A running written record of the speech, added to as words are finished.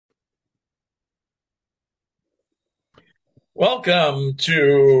Welcome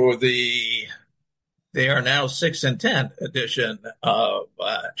to they are now 6 and 10 edition of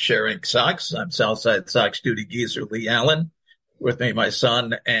Sharing Socks. I'm Southside Sox duty geezer Lee Allen. With me, my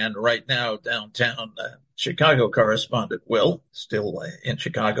son, and right now downtown Chicago correspondent Will, still in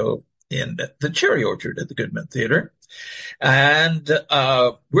Chicago in the Cherry Orchard at the Goodman Theater. And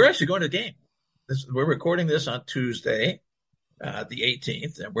we're actually going to the game. We're recording this on Tuesday, the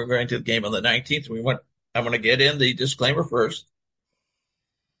 18th, and we're going to the game on the 19th. I'm going to get in the disclaimer first.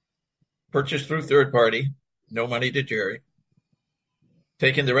 Purchased through third party, no money to Jerry.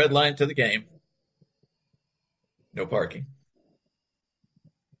 Taking the red line to the game, no parking.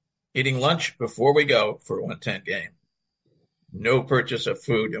 Eating lunch before we go for a 110 game. No purchase of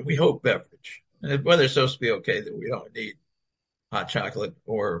food, and we hope beverage. And the weather's supposed to be okay that we don't need hot chocolate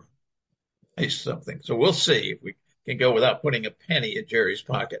or ice something. So we'll see if we can go without putting a penny in Jerry's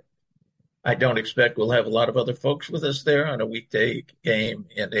pocket. I don't expect we'll have a lot of other folks with us there on a weekday game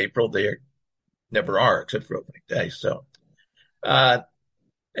in April. They never are, except for opening day. So,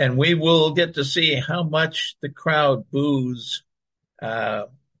 and we will get to see how much the crowd boos our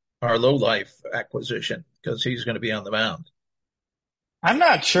lowlife acquisition because he's going to be on the mound. I'm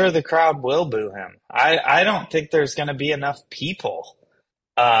not sure the crowd will boo him. I don't think there's going to be enough people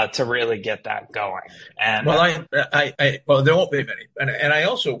to really get that going. And well, well, there won't be many, and I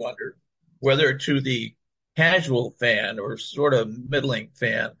also wonder whether to the casual fan or sort of middling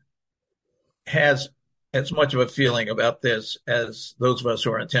fan has as much of a feeling about this as those of us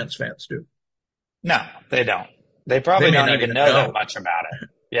who are intense fans do. No, they don't. They probably don't even know that much about it.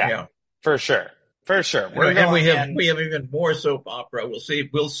 Yeah. For sure. For sure. And we have even more soap opera. We'll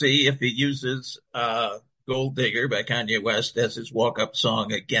see if he uses Gold Digger by Kanye West as his walk-up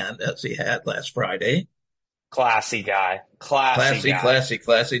song again, as he had last Friday. Classy guy. Classy.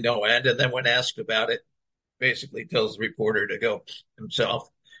 No end. And then when asked about it, basically tells the reporter to go himself.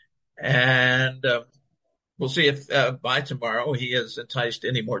 And we'll see if by tomorrow he has enticed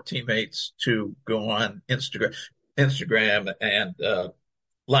any more teammates to go on Instagram and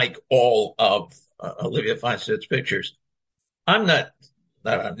like all of Olivia Feinstein's pictures. I'm not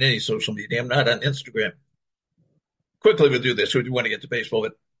on any social media. I'm not on Instagram. Quickly, we'll do this. We want to get to baseball,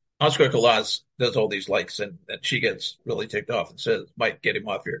 but Oscar Colas does all these likes, and she gets really ticked off and says, might get him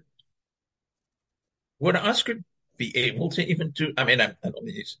off here. Would Oscar be able to even do, I don't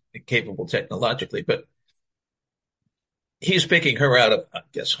mean he's incapable technologically, but he's picking her out of, I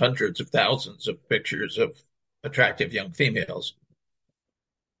guess, hundreds of thousands of pictures of attractive young females.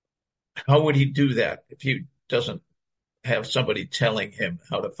 How would he do that if he doesn't have somebody telling him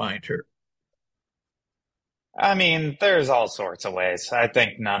how to find her? There's all sorts of ways. I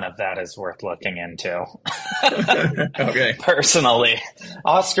think none of that is worth looking into. Okay. Personally,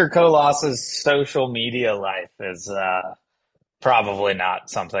 Oscar Colas's social media life is probably not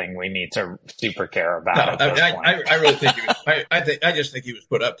something we need to super care about. No, I really think I just think he was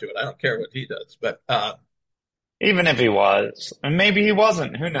put up to it. I don't care what he does, but even if he was, and maybe he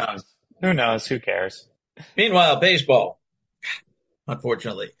wasn't, who knows? Who knows? Who cares? Meanwhile, baseball,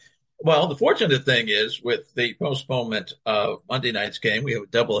 unfortunately. Well, the fortunate thing is with the postponement of Monday night's game, we have a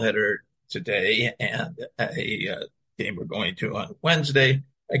doubleheader today and a game we're going to on Wednesday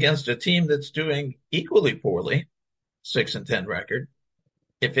against a team that's doing equally poorly, 6-10 record.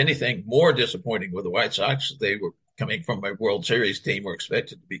 If anything, more disappointing with the White Sox. They were coming from a World Series team, were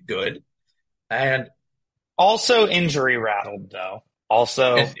expected to be good. And also injury rattled, though.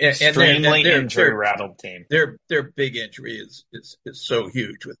 Also, extremely injury-rattled team. Their big injury is so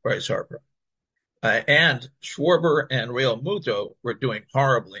huge with Bryce Harper. And Schwarber and Real Muto were doing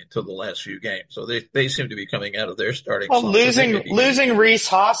horribly until the last few games. So they seem to be coming out of their starting. Well, losing Rhys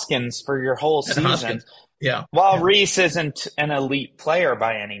Hoskins for your whole season. Hoskins, yeah. While Rhys isn't an elite player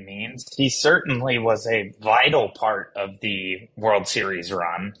by any means, he certainly was a vital part of the World Series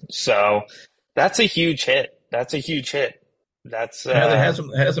run. So that's a huge hit. That's has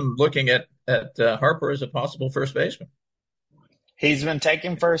him looking at Harper as a possible first baseman. He's been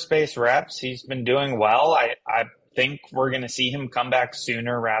taking first base reps. He's been doing well. I think we're going to see him come back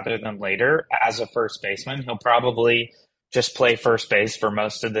sooner rather than later as a first baseman. He'll probably just play first base for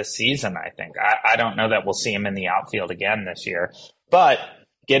most of this season, I think. I don't know that we'll see him in the outfield again this year. But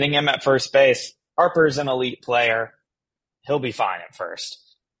getting him at first base, Harper's an elite player. He'll be fine at first.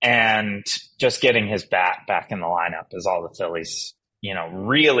 And just getting his bat back in the lineup is all the Phillies,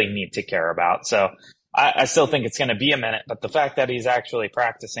 really need to care about. So I still think it's going to be a minute, but the fact that he's actually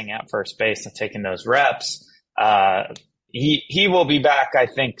practicing at first base and taking those reps, he will be back, I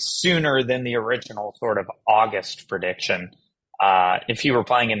think, sooner than the original sort of August prediction If he were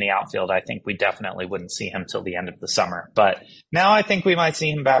playing in the outfield, I think we definitely wouldn't see him till the end of the summer. But now I think we might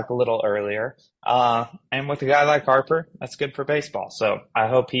see him back a little earlier. And with a guy like Harper, that's good for baseball. So I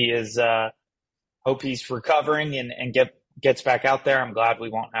hope hope he's recovering and gets back out there. I'm glad we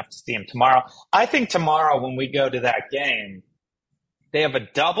won't have to see him tomorrow. I think tomorrow when we go to that game, they have a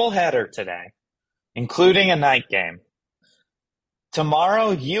doubleheader today, including a night game.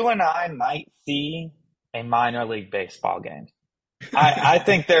 Tomorrow, you and I might see a minor league baseball game. I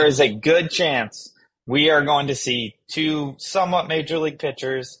think there is a good chance we are going to see two somewhat major league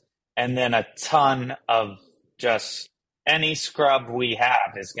pitchers and then a ton of just any scrub we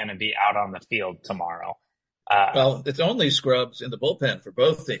have is going to be out on the field tomorrow. Well, it's only scrubs in the bullpen for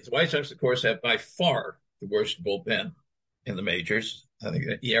both teams. The White Sox, of course, have by far the worst bullpen in the majors. I think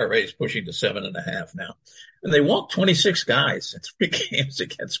the ERA is pushing to 7.5 now. And they walked 26 guys in 3 games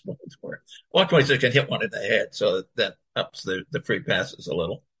against Baltimore. Walked 26 and hit one in the head, so that ups the free passes a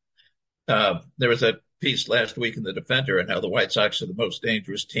little. There was a piece last week in the Defender on how the White Sox are the most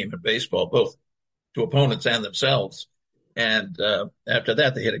dangerous team in baseball, both to opponents and themselves. And after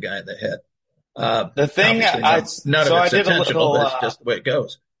that, they hit a guy in the head. The thing, none of it's intentional, but it's just the way it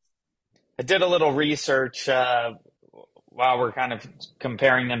goes. I did a little research while we're kind of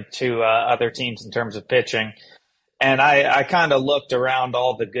comparing them to other teams in terms of pitching. And I kind of looked around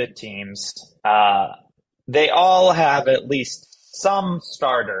all the good teams. They all have at least some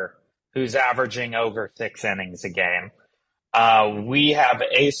starter who's averaging over 6 innings a game. We have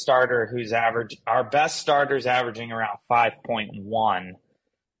a starter who's our best starter's averaging around 5.1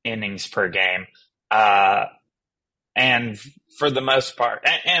 innings per game. And for the most part,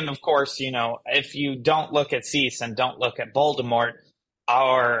 and of course, if you don't look at Cease and don't look at Voldemort,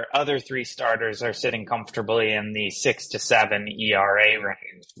 our other 3 starters are sitting comfortably in the 6 to 7 ERA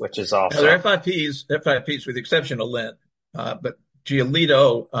range, which is also. Now, they're FIPs with the exception of Lynn. But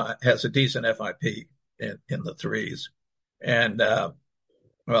Giolito has a decent FIP in the 3s. And,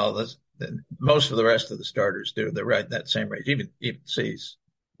 most of the rest of the starters do. They're right in that same range. Even Cease,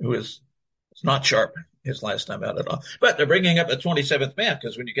 who is not sharp his last time out at all. But they're bringing up a 27th man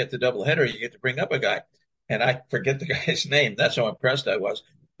because when you get the doubleheader, you get to bring up a guy. And I forget the guy's name. That's how impressed I was.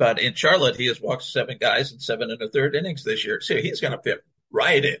 But in Charlotte, he has walked 7 guys in 7 1/3 innings this year. So he's going to fit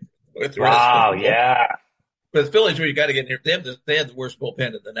right in with the rest of them. Yeah. But the Phillies, where you got to get near them, they had the worst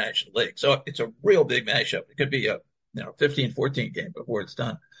bullpen in the National League. So it's a real big matchup. It could be a 15-14 game before it's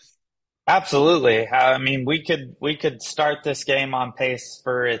done. Absolutely. I mean, we could start this game on pace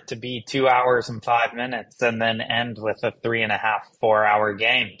for it to be 2 hours and 5 minutes and then end with a 3.5, 4 hour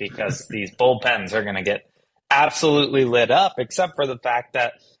game because these bullpens are going to get absolutely lit up, except for the fact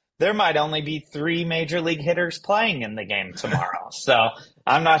that there might only be 3 major league hitters playing in the game tomorrow. So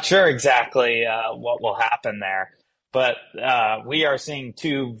I'm not sure exactly what will happen there. But we are seeing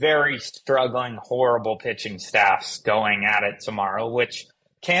 2 very struggling, horrible pitching staffs going at it tomorrow, which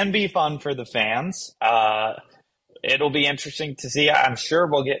can be fun for the fans. It'll be interesting to see. I'm sure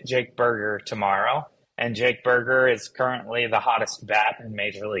we'll get Jake Berger tomorrow. And Jake Berger is currently the hottest bat in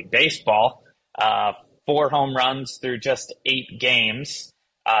Major League Baseball. 4 home runs through just 8 games.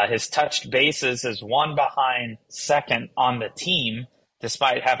 His touched bases is 1 behind second on the team,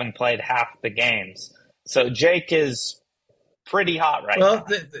 despite having played half the games. So Jake is pretty hot right now. Well,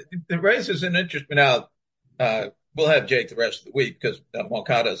 the race is an interesting. Now, we'll have Jake the rest of the week because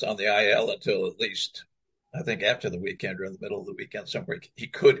Moncada's on the IL until at least, I think, after the weekend or in the middle of the weekend somewhere. He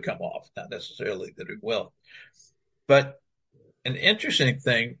could come off, not necessarily that he will. But an interesting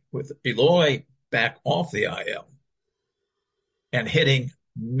thing with Eloy back off the IL and hitting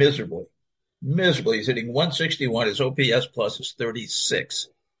miserably. He's hitting 161. His OPS plus is 36.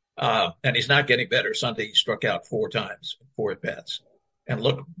 And he's not getting better. Sunday, he struck out 4 times, 4 at-bats, and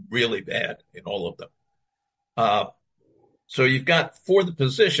looked really bad in all of them. So you've got for the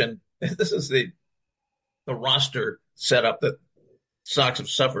position, this is the roster setup that Sox have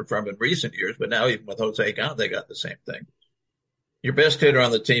suffered from in recent years, but now even with Jose gone, they got the same thing. Your best hitter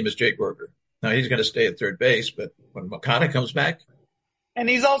on the team is Jake Berger. Now he's going to stay at third base, but when Moncada comes back. And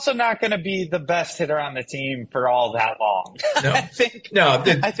he's also not going to be the best hitter on the team for all that long. No,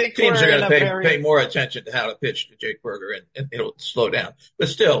 I think teams are going to pay more attention to how to pitch to Jake Berger, and it'll slow down. But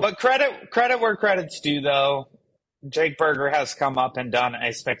still. But credit where credit's due, though. Jake Berger has come up and done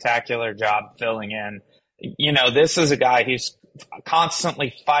a spectacular job filling in. This is a guy who's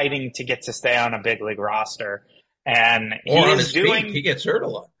constantly fighting to get to stay on a big league roster. And he gets hurt a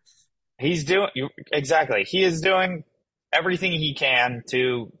lot. He is doing everything he can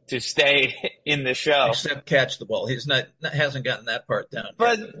to stay in the show. except catch the ball. He's not hasn't gotten that part down yet.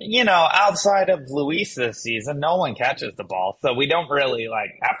 But outside of Luis this season, no one catches the ball, so we don't really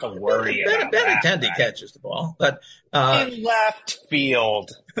like have to worry about that. Benintendi Right? catches the ball, but In left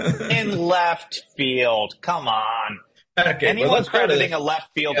field, in left field. Come on, okay. Well, anyone let's go to crediting a left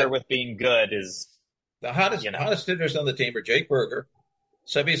fielder yeah, with being good is the you know hottest hitters on the team are Jake Berger,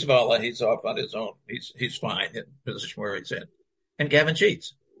 Sebi Zavala. He's off on his own. He's fine in the position where he's in, and Gavin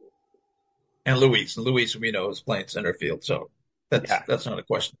Sheets and Luis. And Luis, we know, is playing center field, so yeah. that's not a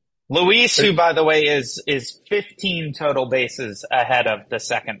question. Luis, But who by the way is 15 total bases ahead of the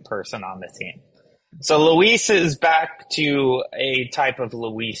second person on the team. So Luis is back to a type of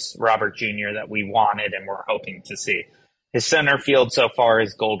Luis Robert Jr. that we wanted and we're hoping to see. His center field so far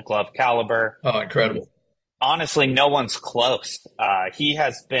is Gold Glove caliber. oh, incredible! Honestly, no one's close. He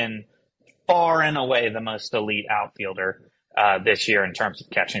has been far and away the most elite outfielder this year in terms of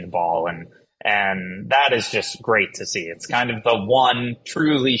catching the ball, and that is just great to see. It's kind of the one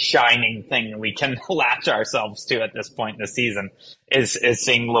truly shining thing we can latch ourselves to at this point in the season is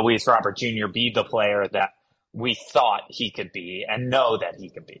seeing Luis Robert Jr. be the player that we thought he could be and know that he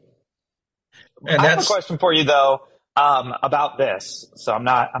could be. And I have a that's question for you though about this. So I'm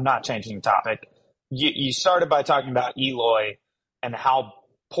not changing topic. You started by talking about Eloy and how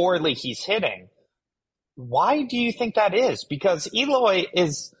poorly he's hitting. Why do you think that is? Because Eloy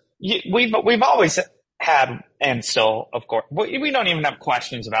is we've always had, and still, of course, we don't even have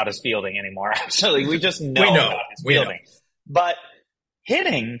questions about his fielding anymore. Actually, we just know, about his fielding. But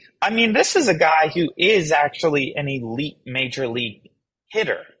hitting, I mean, this is a guy who is actually an elite major league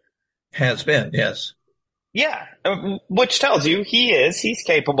hitter. has been yes. Yeah, which tells you he's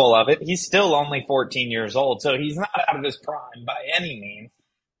capable of it. He's still only 14 years old, so he's not out of his prime by any means.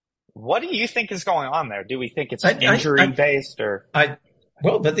 What do you think is going on there? Do we think it's injury based or?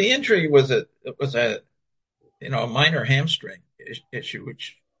 But the injury was a a minor hamstring issue,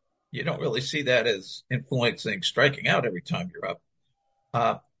 which you don't really see that as influencing striking out every time you're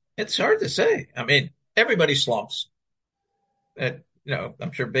up. It's hard to say. I mean, everybody slumps.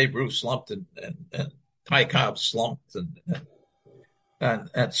 I'm sure Babe Ruth slumped and Ty Cobb slumped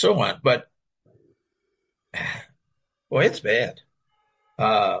and so on. But boy, it's bad.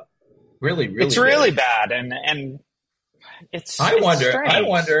 Really, really, it's really bad, and it's. I strange.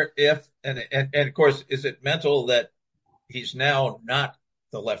 wonder if, and of course, is it mental that he's now not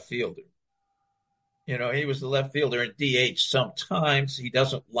the left fielder? He was the left fielder in DH. Sometimes he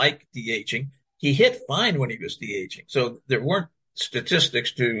doesn't like DHing. He hit fine when he was DHing, so there weren't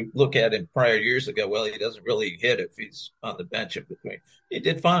statistics to look at in prior years ago. Well, he doesn't really hit if he's on the bench in between. He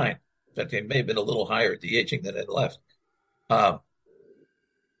did fine. In fact, he may have been a little higher DHing than at left.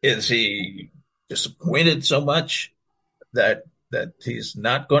 Is he disappointed so much that he's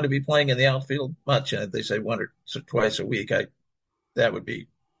not going to be playing in the outfield much? And they say once or twice a week. That would be.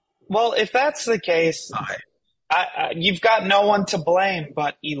 Well, if that's the case, you've got no one to blame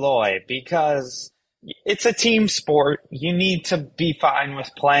but Eloy because it's a team sport. You need to be fine with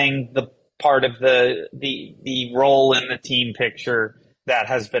playing the part of the role in the team picture that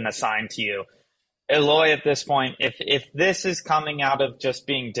has been assigned to you. Eloy, at this point, if this is coming out of just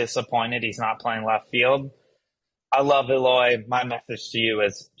being disappointed he's not playing left field, I love Eloy. My message to you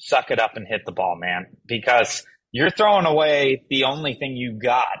is suck it up and hit the ball, man, because you're throwing away the only thing you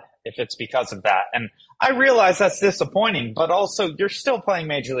got if it's because of that. And I realize that's disappointing, but also you're still playing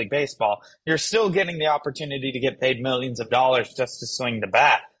Major League Baseball. You're still getting the opportunity to get paid millions of dollars just to swing the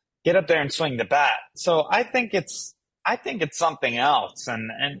bat. Get up there and swing the bat. So I think it's something else.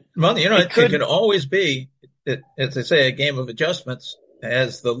 And well, it can always be, as they say, a game of adjustments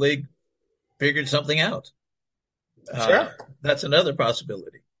as the league figured something out. Sure. That's another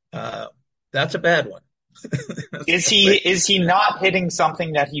possibility. That's a bad one. Is he not hitting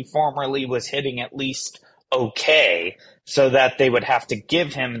something that he formerly was hitting at least okay, so that they would have to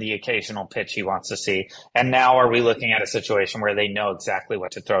give him the occasional pitch he wants to see? And now are we looking at a situation where they know exactly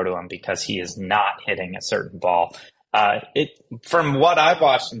what to throw to him because he is not hitting a certain ball? From what I've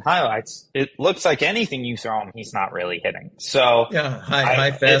watched in highlights, it looks like anything you throw him, he's not really hitting. So yeah,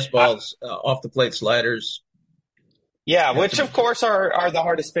 high fastballs, off the plate sliders. Yeah, which of course are the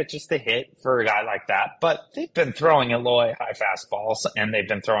hardest pitches to hit for a guy like that. But they've been throwing Eloy high fastballs, and they've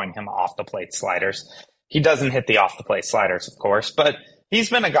been throwing him off the plate sliders. He doesn't hit the off the plate sliders, of course, but he's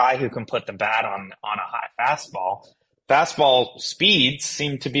been a guy who can put the bat on a high fastball. Fastball speeds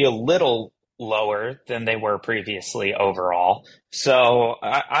seem to be a little lower than they were previously overall. So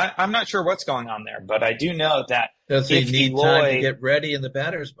I'm not sure what's going on there, but I do know that does he need time to get ready in the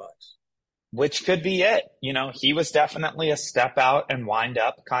batter's box? which could be it. He was definitely a step out and wind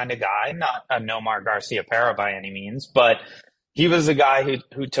up kind of guy, not a Nomar Garcia Parra by any means, but he was a guy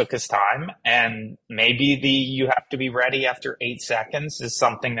who took his time, and maybe you have to be ready after 8 seconds is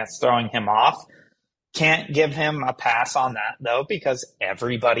something that's throwing him off. Can't give him a pass on that, though, because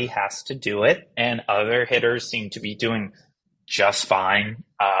everybody has to do it, and other hitters seem to be doing just fine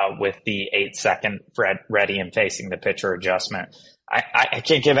with the 8-second ready and facing the pitcher adjustment. I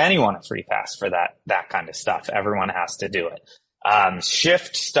can't give anyone a free pass for that kind of stuff. Everyone has to do it.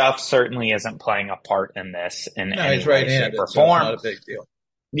 Shift stuff certainly isn't playing a part in this in any he's way, shape, right-handed, or so it's form. not a big deal.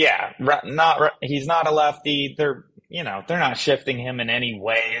 Yeah, he's not a lefty. They're not shifting him in any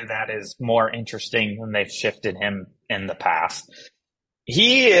way that is more interesting than they've shifted him in the past.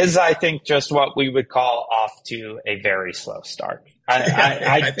 He is, I think, just what we would call off to a very slow start.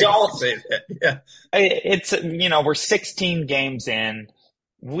 I don't say that. Yeah. It's, we're 16 games in.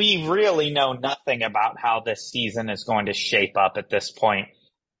 We really know nothing about how this season is going to shape up at this point.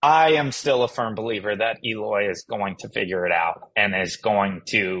 I am still a firm believer that Eloy is going to figure it out and is going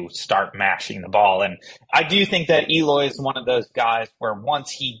to start mashing the ball. And I do think that Eloy is one of those guys where once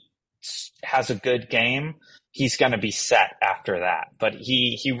he has a good game, he's going to be set after that. But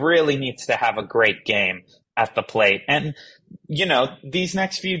he really needs to have a great game at the plate. And, these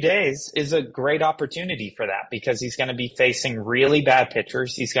next few days is a great opportunity for that because he's going to be facing really bad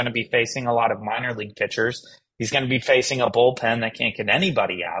pitchers. He's going to be facing a lot of minor league pitchers. He's going to be facing a bullpen that can't get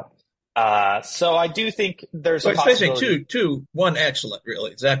anybody out. So I do think there's a possibility. He's facing one excellent,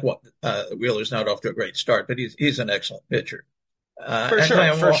 really. Zach Wheeler's not off to a great start, but he's an excellent pitcher. For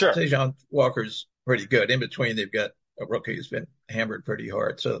sure. Taijuan Walker's pretty good. In between, they've got a rookie who's been hammered pretty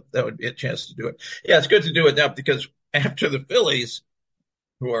hard, so that would be a chance to do it. Yeah, it's good to do it now because after the Phillies,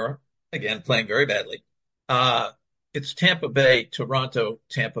 who are, again, playing very badly, it's Tampa Bay, Toronto,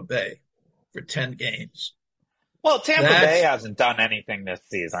 Tampa Bay for 10 games. Well, Tampa Bay hasn't done anything this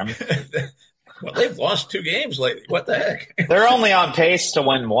season. Well, they've lost 2 games lately. What the heck? They're only on pace to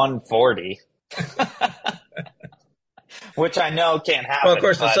win 140. Which I know can't happen. Well, of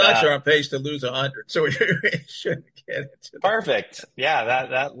course, the Sox are on pace to lose 100, so we shouldn't get into that. Perfect. Yeah,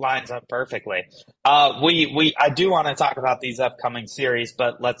 that lines up perfectly. I do want to talk about these upcoming series,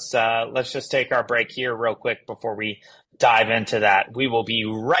 but let's just take our break here real quick before we dive into that. We will be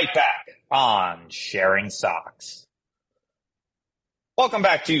right back on Sharing Sox. Welcome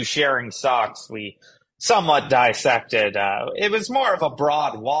back to Sharing Sox. We somewhat dissected. It was more of a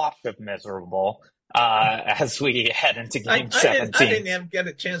broad wash of miserable. As we head into Game 17. I didn't even get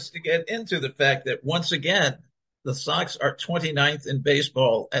a chance to get into the fact that once again, the Sox are 29th in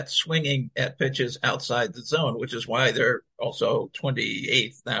baseball at swinging at pitches outside the zone, which is why they're also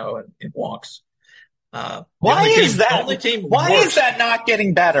 28th now in walks. Why is that not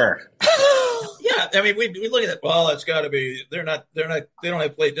getting better? Yeah, I mean, we look at it. Well, it's got to be. They don't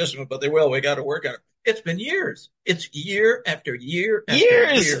have play discipline, but they will. We got to work on it. It's been years. It's year after year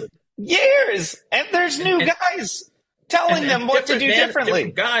after year. Years, and there's new guys telling them what to do differently.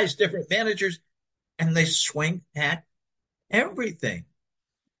 Different guys, different managers, and they swing at everything.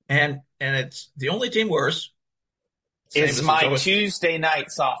 And it's the only team worse is my Tuesday night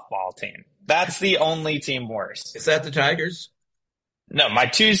softball team. That's the only team worse. Is that the Tigers? No, my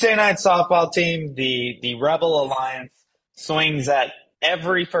Tuesday night softball team, the Rebel Alliance, swings at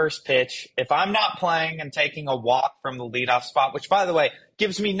every first pitch. If I'm not playing and taking a walk from the leadoff spot, which, by the way,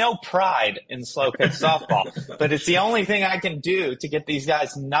 gives me no pride in slow pitch softball, but it's the only thing I can do to get these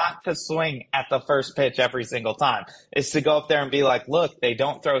guys not to swing at the first pitch every single time, is to go up there and be like, look, they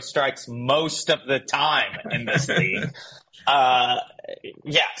don't throw strikes most of the time in this league. But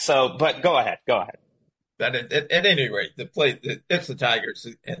go ahead. But at any rate, it's the Tigers,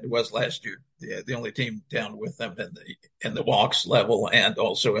 and it was last year. The only team down with them in the walks level and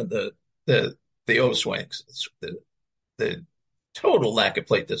also in the O swings. It's the total lack of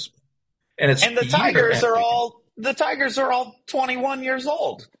plate discipline, and the Tigers are all 21 years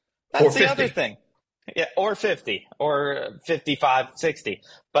old. That's the other thing. Yeah, or 50, or 55, 60.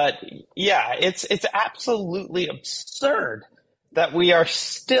 But yeah, it's absolutely absurd that we are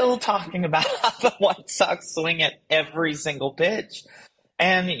still talking about how the White Sox swing at every single pitch.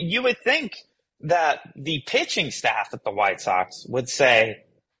 And you would think that the pitching staff at the White Sox would say,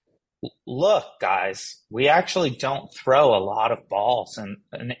 look, guys, we actually don't throw a lot of balls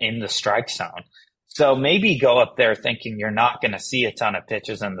in the strike zone. So maybe go up there thinking you're not going to see a ton of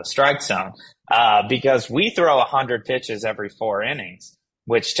pitches in the strike zone because we throw 100 pitches every 4 innings,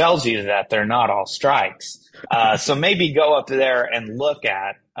 which tells you that they're not all strikes. So maybe go up there and look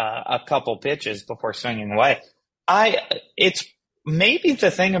at a couple pitches before swinging away. It's maybe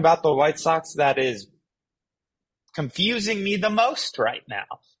the thing about the White Sox that is confusing me the most right now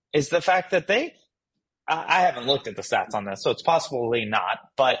is the fact that I haven't looked at the stats on this, so it's possibly not,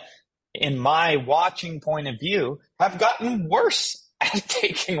 but in my watching point of view, have gotten worse at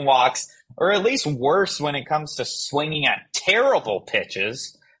taking walks, or at least worse when it comes to swinging at terrible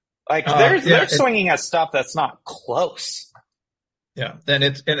pitches. Like they're Yeah, swinging at stuff that's not close. yeah. And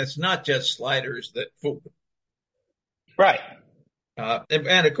it's not just sliders that fool. Right.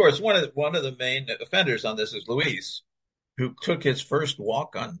 And of course, one of the main offenders on this is Luis, who took his first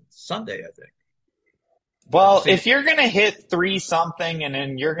walk on Sunday, I think, of the Well, if season. you're going to hit three something and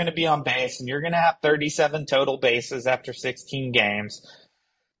then you're going to be on base and you're going to have 37 total bases after 16 games,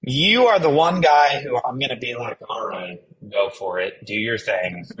 you are the one guy who I'm going to be like, all right, go for it. Do your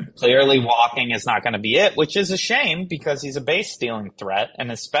thing. Clearly, walking is not going to be it, which is a shame because he's a base stealing threat,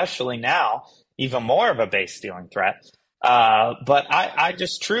 and especially now, even more of a base stealing threat. But I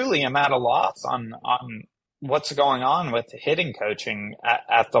just truly am at a loss on what's going on with hitting coaching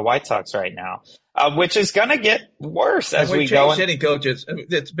at the White Sox right now, which is going to get worse And as we we go changed in. hitting coaches. I mean,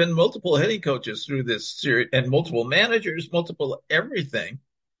 it's been multiple hitting coaches through this series, and multiple managers, multiple everything,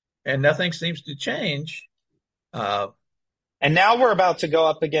 and nothing seems to change. Uh, And now we're about to go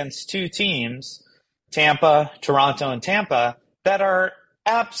up against two teams, Tampa, Toronto, and Tampa, that are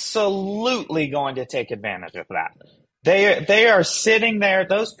absolutely going to take advantage of that. They are sitting there,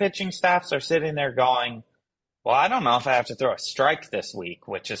 those pitching staffs are sitting there going, well, I don't know if I have to throw a strike this week,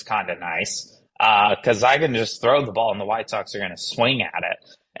 which is kind of nice, because I can just throw the ball and the White Sox are going to swing at it.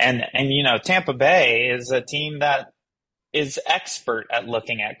 And you know, Tampa Bay is a team that is expert at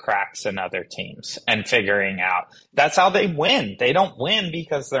looking at cracks in other teams and figuring out that's how they win. They don't win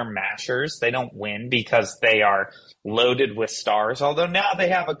because they're mashers. They don't win because they are loaded with stars. Although now they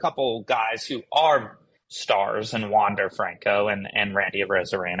have a couple guys who are stars and Wander Franco and Randy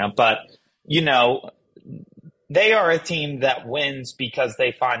Rosarena. But, you know, they are a team that wins because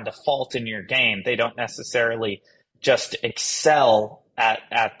they find the fault in your game. They don't necessarily just excel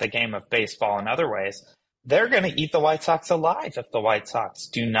at the game of baseball in other ways. They're going to eat the White Sox alive if the White Sox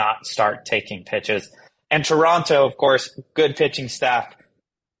do not start taking pitches. And Toronto, of course, good pitching staff,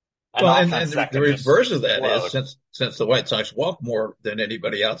 an well, and, offense and the, that the can just reverse of that is explode. since the White Sox walk more than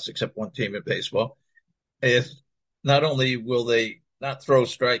anybody else except one team in baseball, is not only will they not throw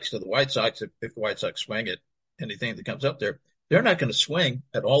strikes to the White Sox if the White Sox swing at anything that comes up there, they're not going to swing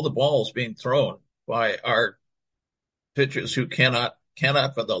at all the balls being thrown by our pitchers who cannot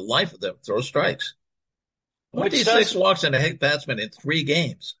for the life of them throw strikes. Which 26 does walks and a hit batsman in 3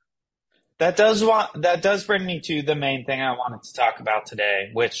 games. that does bring me to the main thing I wanted to talk about today,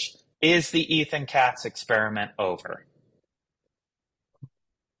 which is the Ethan Katz experiment over?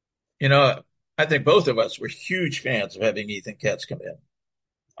 You know, I think both of us were huge fans of having Ethan Katz come in.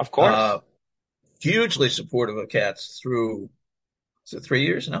 Of Uh, course. Hugely supportive of Katz through, is it 3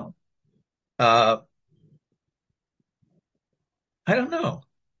 years now? Uh, I don't know.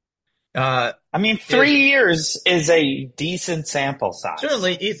 Uh, I mean, is 3 years is a decent sample size.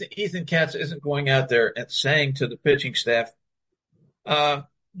 Certainly Ethan Katz isn't going out there and saying to the pitching staff, uh,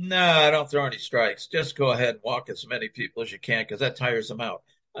 no, I don't throw any strikes. Just go ahead and walk as many people as you can because that tires them out.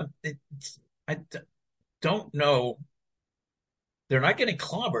 I don't know. They're not getting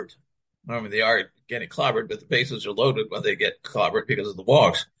clobbered. I mean, they are getting clobbered, but the bases are loaded when they get clobbered because of the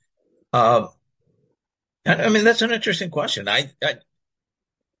walks. Um, I mean, that's an interesting question. I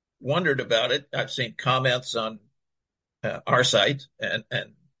wondered about it. I've seen comments on our site and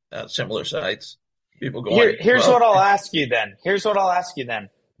similar sites. People going, Here's well, what I'll ask you then. Here's what I'll ask you then.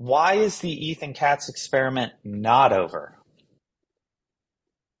 Why is the Ethan Katz experiment not over?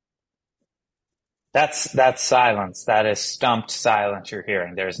 That's silence. That is stumped silence you're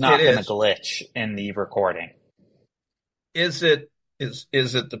hearing. There's it not been a is. glitch in the recording. Is it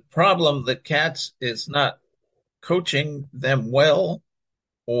the problem that Katz is not coaching them well,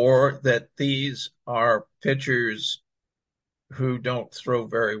 or that these are pitchers who don't throw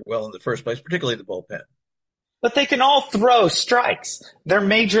very well in the first place, particularly the bullpen? But they can all throw strikes. They're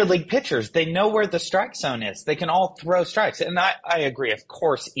major league pitchers. They know where the strike zone is. They can all throw strikes. And I agree. Of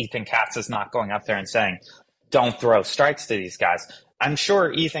course, Ethan Katz is not going up there and saying, don't throw strikes to these guys. I'm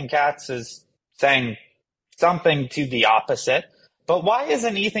sure Ethan Katz is saying something to the opposite. But why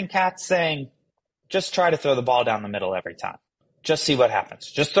isn't Ethan Katz saying, just try to throw the ball down the middle every time? Just see what happens.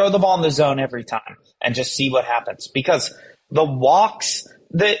 Just throw the ball in the zone every time and just see what happens. Because the walks,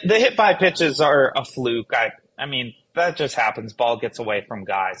 the hit by pitches are a fluke. I mean, that just happens. Ball gets away from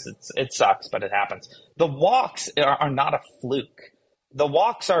guys. It sucks, but it happens. The walks are not a fluke. The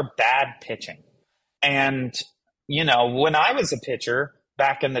walks are bad pitching. And when I was a pitcher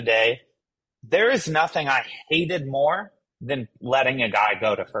back in the day, there is nothing I hated more than letting a guy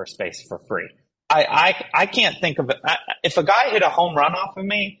go to first base for free. I can't think of it. If a guy hit a home run off of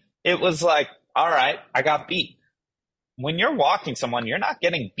me, it was like, all right, I got beat. When you're walking someone, you're not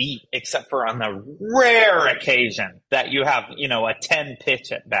getting beat except for on the rare occasion that you have, a 10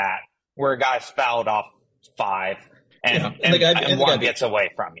 pitch at bat where a guy's fouled off 5 and one gets away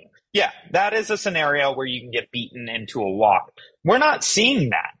from you. Yeah, that is a scenario where you can get beaten into a walk. We're not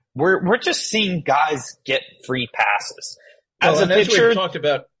seeing that. We're just seeing guys get free passes. As we've talked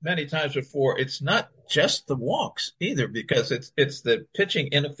about many times before, it's not just the walks either, because it's the pitching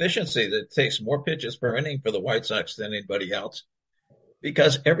inefficiency that takes more pitches per inning for the White Sox than anybody else,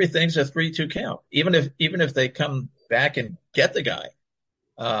 because everything's a 3-2 count. Even if they come back and get the guy,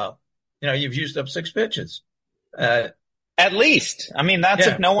 you've used up 6 pitches. At least. I mean, that's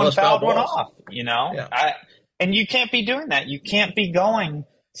if no one fouled one off, Yeah. And you can't be doing that. You can't be going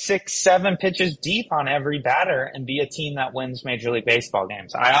 6, 7 pitches deep on every batter and be a team that wins Major League Baseball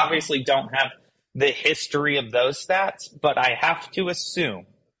games. I obviously don't have the history of those stats, but I have to assume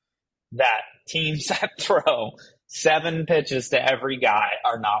that teams that throw 7 pitches to every guy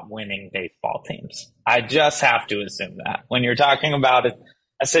are not winning baseball teams. I just have to assume that. When you're talking about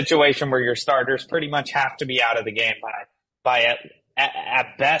a situation where your starters pretty much have to be out of the game by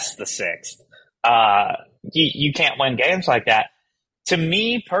at best the 6th, you can't win games like that. To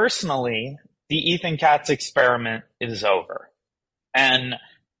me personally, the Ethan Katz experiment is over. And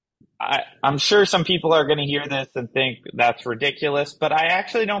I'm sure some people are going to hear this and think that's ridiculous, but I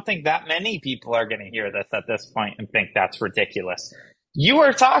actually don't think that many people are going to hear this at this point and think that's ridiculous. You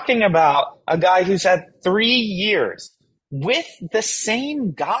are talking about a guy who's had 3 years with the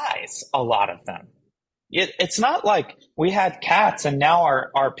same guys, a lot of them. It's not like we had Katz and now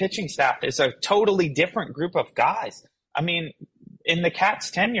our pitching staff is a totally different group of guys. I mean, in the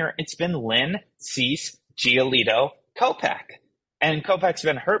Katz tenure, it's been Lynn, Cease, Giolito, Kopech. And Kopech's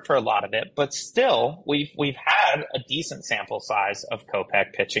been hurt for a lot of it, but still, we've had a decent sample size of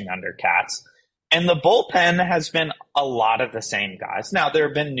Kopech pitching under Katz. And the bullpen has been a lot of the same guys. Now, there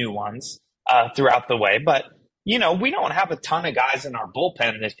have been new ones throughout the way, but, we don't have a ton of guys in our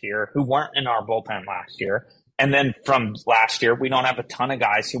bullpen this year who weren't in our bullpen last year. And then from last year, we don't have a ton of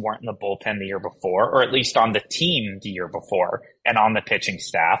guys who weren't in the bullpen the year before, or at least on the team the year before and on the pitching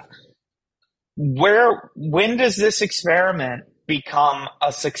staff. When does this experiment become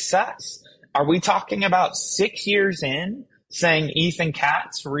a success? Are we talking about 6 years in saying Ethan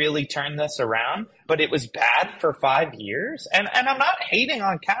Katz really turned this around, but it was bad for 5 years? And I'm not hating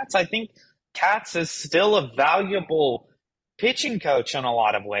on Katz. I think Katz is still a valuable pitching coach in a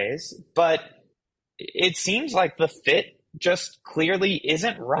lot of ways, but it seems like the fit just clearly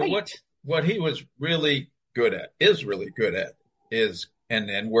isn't right. What he was really good at is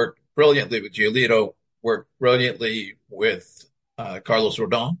and worked brilliantly with Giolito, worked brilliantly with Carlos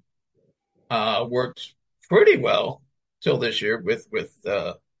Rodon, worked pretty well till this year with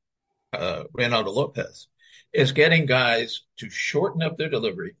Reynaldo Lopez, is getting guys to shorten up their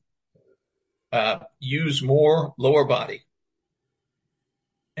delivery, use more lower body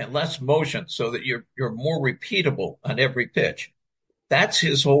and less motion so that you're more repeatable on every pitch. That's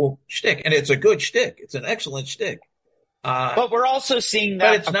his whole shtick. And it's a good shtick. It's an excellent shtick. But we're also seeing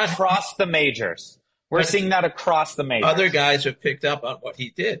that across the majors. We're seeing that across the majors. Other guys have picked up on what he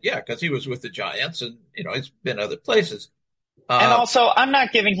did. Yeah, because he was with the Giants and, he's been other places. And also, I'm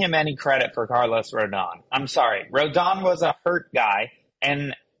not giving him any credit for Carlos Rodon. I'm sorry. Rodon was a hurt guy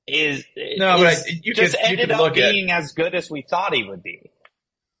and ended up being as good as we thought he would be.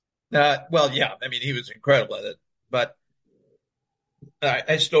 Well, yeah, I mean, he was incredible at it, but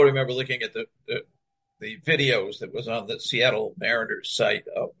I still remember looking at the videos that was on the Seattle Mariners site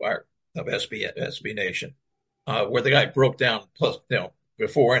of SB Nation, where the guy broke down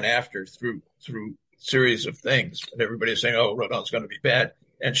before and after through series of things, and everybody's saying, "Oh, Rodon's going to be bad,"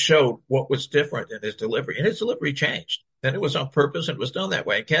 and showed what was different in his delivery, and his delivery changed, and it was on purpose, and it was done that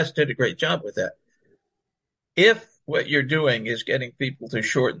way. And Cass did a great job with that. If what you're doing is getting people to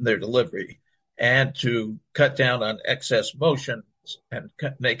shorten their delivery and to cut down on excess motion and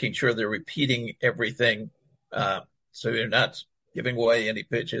making sure they're repeating everything, so you're not giving away any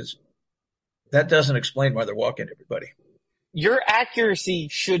pitches, that doesn't explain why they're walking everybody. Your accuracy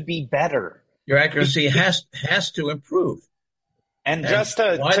should be better. Your accuracy has to improve. And just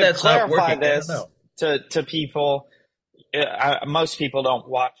to clarify this to people, most people don't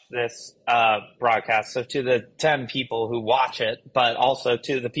watch this broadcast. So to the 10 people who watch it, but also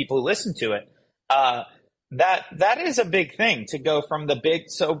to the people who listen to it, That is a big thing to go from the big.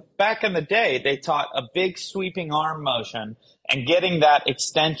 So back in the day, they taught a big sweeping arm motion and getting that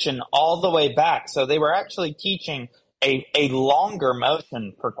extension all the way back. So they were actually teaching a longer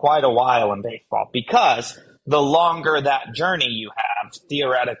motion for quite a while in baseball, because the longer that journey you have,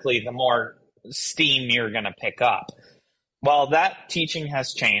 theoretically, the more steam you're going to pick up. Well, that teaching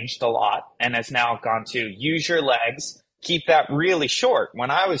has changed a lot and has now gone to use your legs, keep that really short.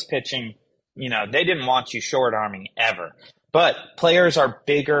 When I was pitching, they didn't want you short arming ever. But players are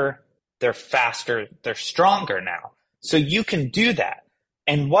bigger, they're faster, they're stronger now. So you can do that.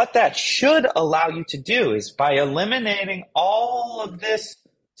 And what that should allow you to do is, by eliminating all of this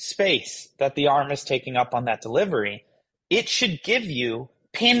space that the arm is taking up on that delivery, it should give you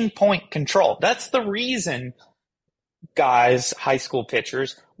pinpoint control. That's the reason guys, high school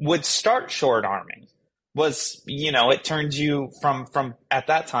pitchers, would start short arming. Was, it turns you from at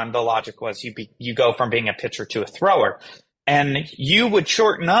that time, the logic was you go from being a pitcher to a thrower, and you would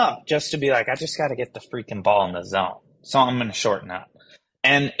shorten up just to be like, I just got to get the freaking ball in the zone, so I'm going to shorten up.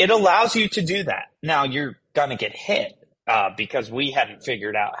 And it allows you to do that. Now you're going to get hit because we hadn't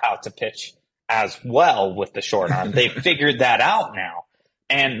figured out how to pitch as well with the short arm. They figured that out now,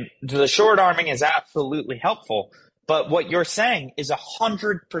 and the short arming is absolutely helpful. But what you're saying is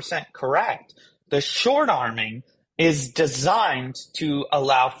 100% correct. The short arming is designed to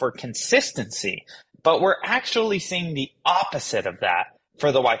allow for consistency, but we're actually seeing the opposite of that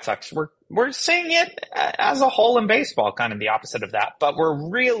for the White Sox. We're seeing it as a whole in baseball, kind of the opposite of that, but we're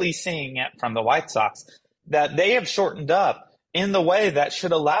really seeing it from the White Sox, that they have shortened up in the way that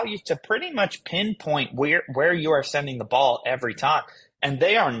should allow you to pretty much pinpoint where you are sending the ball every time. And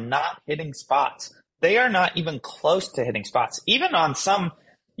they are not hitting spots. They are not even close to hitting spots. Even on some,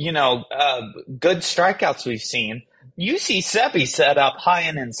 good strikeouts we've seen, you see Seppi set up high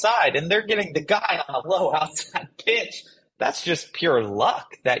and inside, and they're getting the guy on a low outside pitch. That's just pure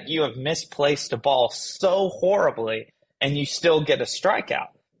luck that you have misplaced a ball so horribly and you still get a strikeout.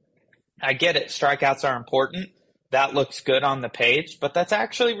 I get it. Strikeouts are important. That looks good on the page, but that's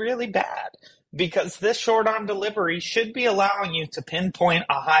actually really bad, because this short arm delivery should be allowing you to pinpoint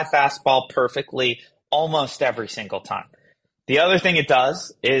a high fastball perfectly almost every single time. The other thing it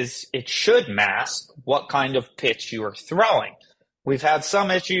does is it should mask what kind of pitch you are throwing. We've had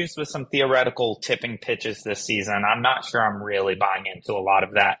some issues with some theoretical tipping pitches this season. I'm not sure I'm really buying into a lot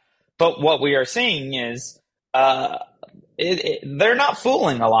of that. But what we are seeing is they're not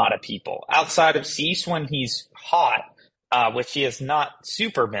fooling a lot of people. Outside of Cease when he's hot, which he has not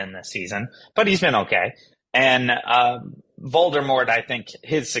super been this season, but he's been okay. And Voldemort, I think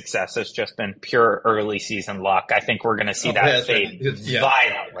his success has just been pure early season luck. I think we're going to see that fade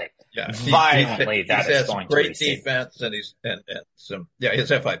violently. Yeah, violently. That is going to be great defense, and his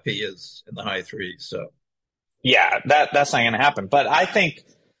FIP is in the high threes. So yeah, that's not going to happen. But I think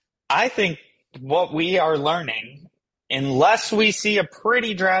what we are learning, unless we see a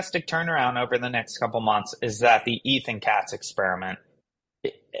pretty drastic turnaround over the next couple months, is that the Ethan Katz experiment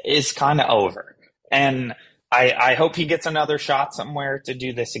is kind of over. And I hope he gets another shot somewhere to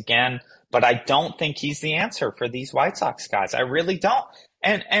do this again, but I don't think he's the answer for these White Sox guys. I really don't.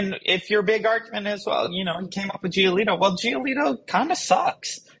 And if your big argument is, well, he came up with Giolito. Well, Giolito kind of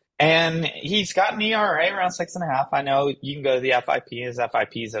sucks. And he's got an ERA around 6.5. I know you can go to the FIP. His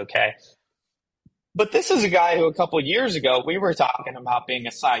FIP is okay. But this is a guy who a couple of years ago, we were talking about being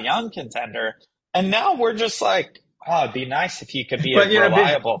a Cy Young contender. And now we're just like, oh, it'd be nice if he could be a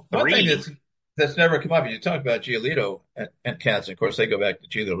reliable three. One thing that's never come up, you talk about Giolito and Katz, and of course they go back to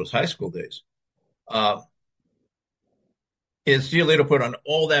Giolito's high school days. Is Giolito put on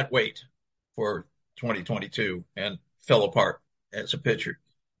all that weight for 2022 and fell apart as a pitcher?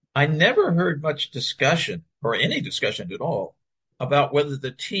 I never heard much discussion, or any discussion at all, about whether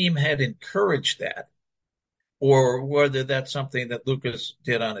the team had encouraged that, or whether that's something that Lucas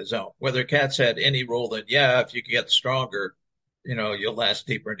did on his own. Whether Katz had any role in, if you get stronger, you'll last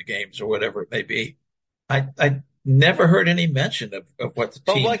deeper into games or whatever it may be. I never heard any mention of what the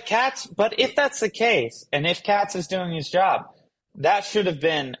team. But if that's the case, and if Katz is doing his job, that should have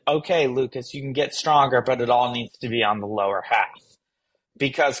been, okay, Lucas, you can get stronger, but it all needs to be on the lower half.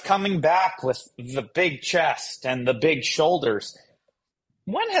 Because coming back with the big chest and the big shoulders,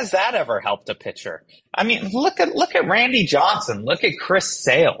 when has that ever helped a pitcher? I mean, look at Randy Johnson. Look at Chris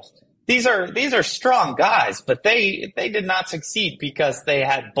Sale. These are strong guys, but they did not succeed because they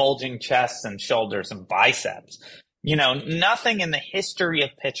had bulging chests and shoulders and biceps. Nothing in the history of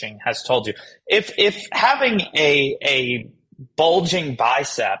pitching has told you. If having a bulging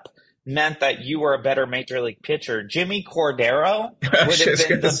bicep meant that you were a better major league pitcher, Jimmy Cordero would have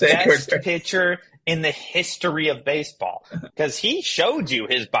been the best pitcher in the history of baseball, because he showed you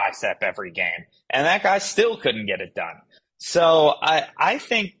his bicep every game, and that guy still couldn't get it done. So I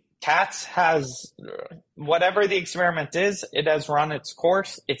think Katz has, whatever the experiment is, it has run its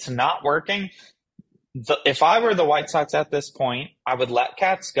course. It's not working. If I were the White Sox at this point, I would let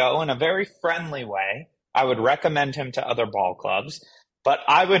Katz go in a very friendly way. I would recommend him to other ball clubs, but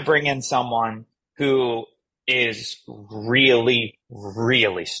I would bring in someone who is really,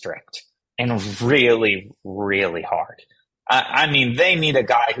 really strict and really, really hard. I mean, they need a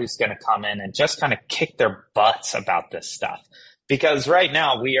guy who's going to come in and just kind of kick their butts about this stuff. Because right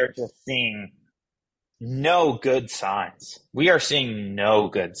now we are just seeing no good signs. We are seeing no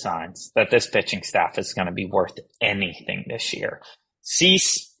good signs that this pitching staff is going to be worth anything this year.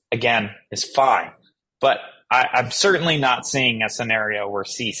 Cease, again, is fine. But I'm certainly not seeing a scenario where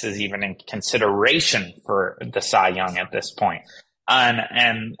Cease is even in consideration for the Cy Young at this point.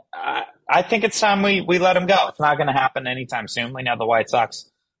 And I think it's time we let him go. It's not going to happen anytime soon. We know the White Sox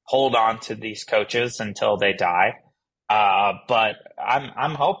hold on to these coaches until they die. But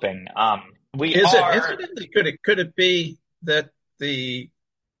I'm hoping. Could it be that the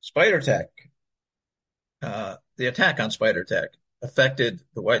Spider Tack, the attack on Spider Tack, affected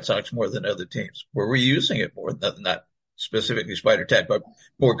the White Sox more than other teams? Were we using it more than not specifically Spider Tack, but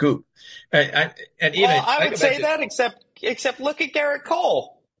more Coop? I would say that, except look at Garrett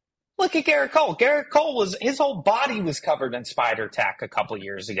Cole. Look at Garrett Cole. Garrett Cole his whole body was covered in Spider Tack a couple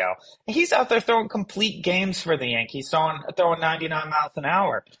years ago. He's out there throwing complete games for the Yankees, throwing 99 miles an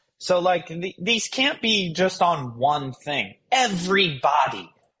hour. So, like, these can't be just on one thing.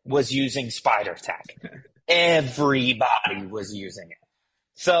 Everybody was using Spider Tack. Everybody was using it.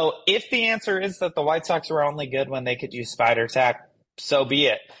 So, if the answer is that the White Sox were only good when they could use Spider Tack, so be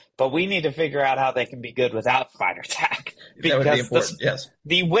it. But we need to figure out how they can be good without Spider Tack. That would be important, yes.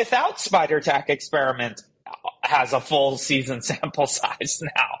 The without Spider Tack experiment has a full season sample size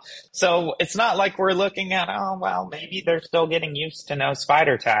now. So it's not like we're looking at, oh, well, maybe they're still getting used to no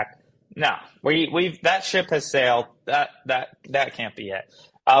Spider Tack. No, that ship has sailed. That can't be it.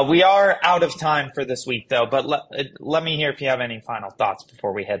 We are out of time for this week, though, but let me hear if you have any final thoughts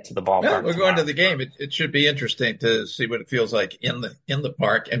before we head to the ballpark. No, we're going to the game. It should be interesting to see what it feels like in the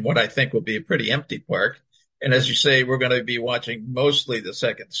park, and what I think will be a pretty empty park. And as you say, we're going to be watching mostly the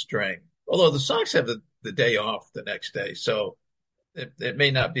second string, although the Sox have the day off the next day, so it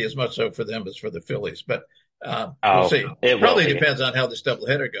may not be as much so for them as for the Phillies. But we'll see. It probably depends on how this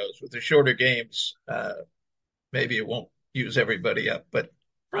doubleheader goes. With the shorter games, maybe it won't use everybody up, but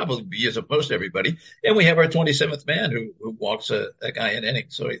probably use up most everybody. And we have our 27th man who walks a guy an inning.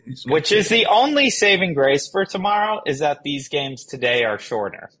 So which is the only saving grace for tomorrow, is that these games today are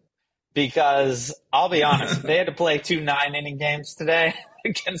shorter. Because I'll be honest, if they had to play 2 9-inning games today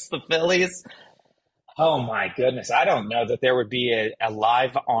against the Phillies, oh my goodness, I don't know that there would be a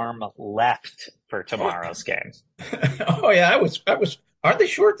live arm left for tomorrow's game. Oh yeah, I was. Aren't they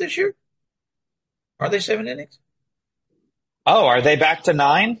short this year? Are they 7 innings? Oh, are they back to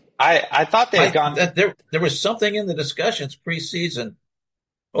 9? I thought they had gone. There was something in the discussions preseason.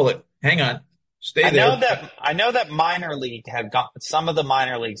 Hold it. Hang on. Stay there. I know that minor league had gone. Some of the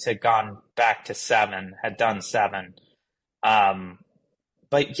minor leagues had gone back to 7. Had done 7.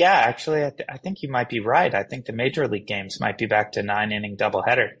 But yeah, actually, I think you might be right. I think the major league games might be back to 9-inning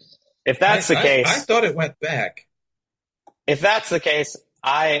doubleheader. If that's the case, I thought it went back. If that's the case,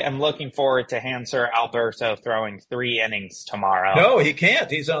 I am looking forward to Hanser Alberto throwing 3 innings tomorrow. No, he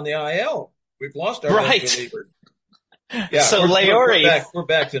can't. He's on the IL. We've lost our reliever. Yeah, so Leori, we're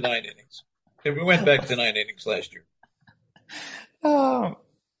back to 9 innings. And we went back to 9 innings last year. Oh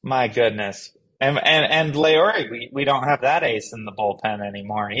my goodness! And Leori, we don't have that ace in the bullpen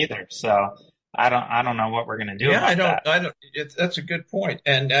anymore either. So I don't know what we're gonna do. Yeah, I don't. That's a good point.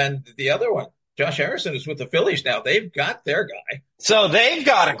 And the other one, Josh Harrison, is with the Phillies now. They've got their guy. So they've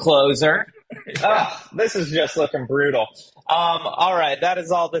got a closer. This is just looking brutal. All right, that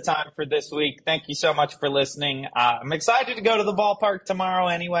is all the time for this week. Thank you so much for listening. I'm excited to go to the ballpark tomorrow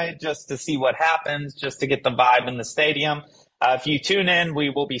anyway, just to see what happens, just to get the vibe in the stadium. If you tune in, we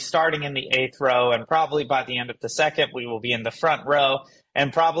will be starting in the 8th row, and probably by the end of the 2nd, we will be in the front row.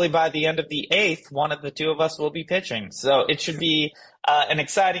 And probably by the end of the 8th, one of the two of us will be pitching. So it should be an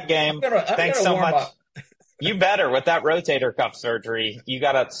exciting game. Thanks so much. You better, with that rotator cuff surgery.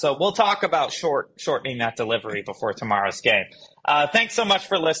 So we'll talk about shortening that delivery before tomorrow's game. Thanks so much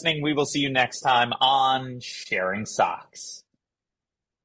for listening. We will see you next time on Sharing Socks.